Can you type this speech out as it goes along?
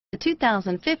The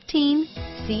 2015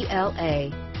 CLA.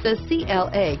 The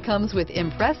CLA comes with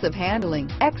impressive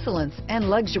handling, excellence, and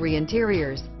luxury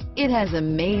interiors. It has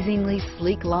amazingly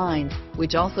sleek lines,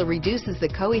 which also reduces the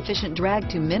coefficient drag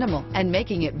to minimal and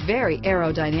making it very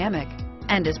aerodynamic,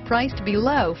 and is priced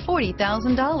below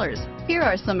 $40,000. Here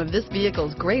are some of this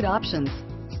vehicle's great options: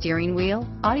 steering wheel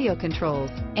audio controls,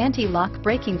 anti-lock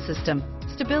braking system,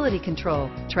 stability control,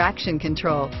 traction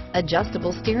control,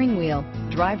 adjustable steering wheel,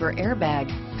 driver airbag,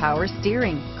 power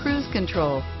steering, cruise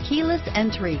control, keyless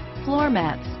entry, floor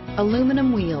mats,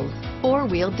 aluminum wheels,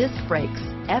 four-wheel disc brakes,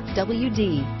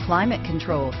 FWD, climate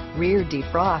control, rear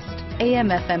defrost,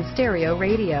 AM/FM stereo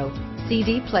radio,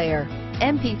 CD player,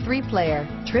 MP3 player,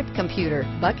 trip computer,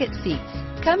 bucket seats.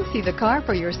 Come see the car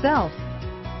for yourself.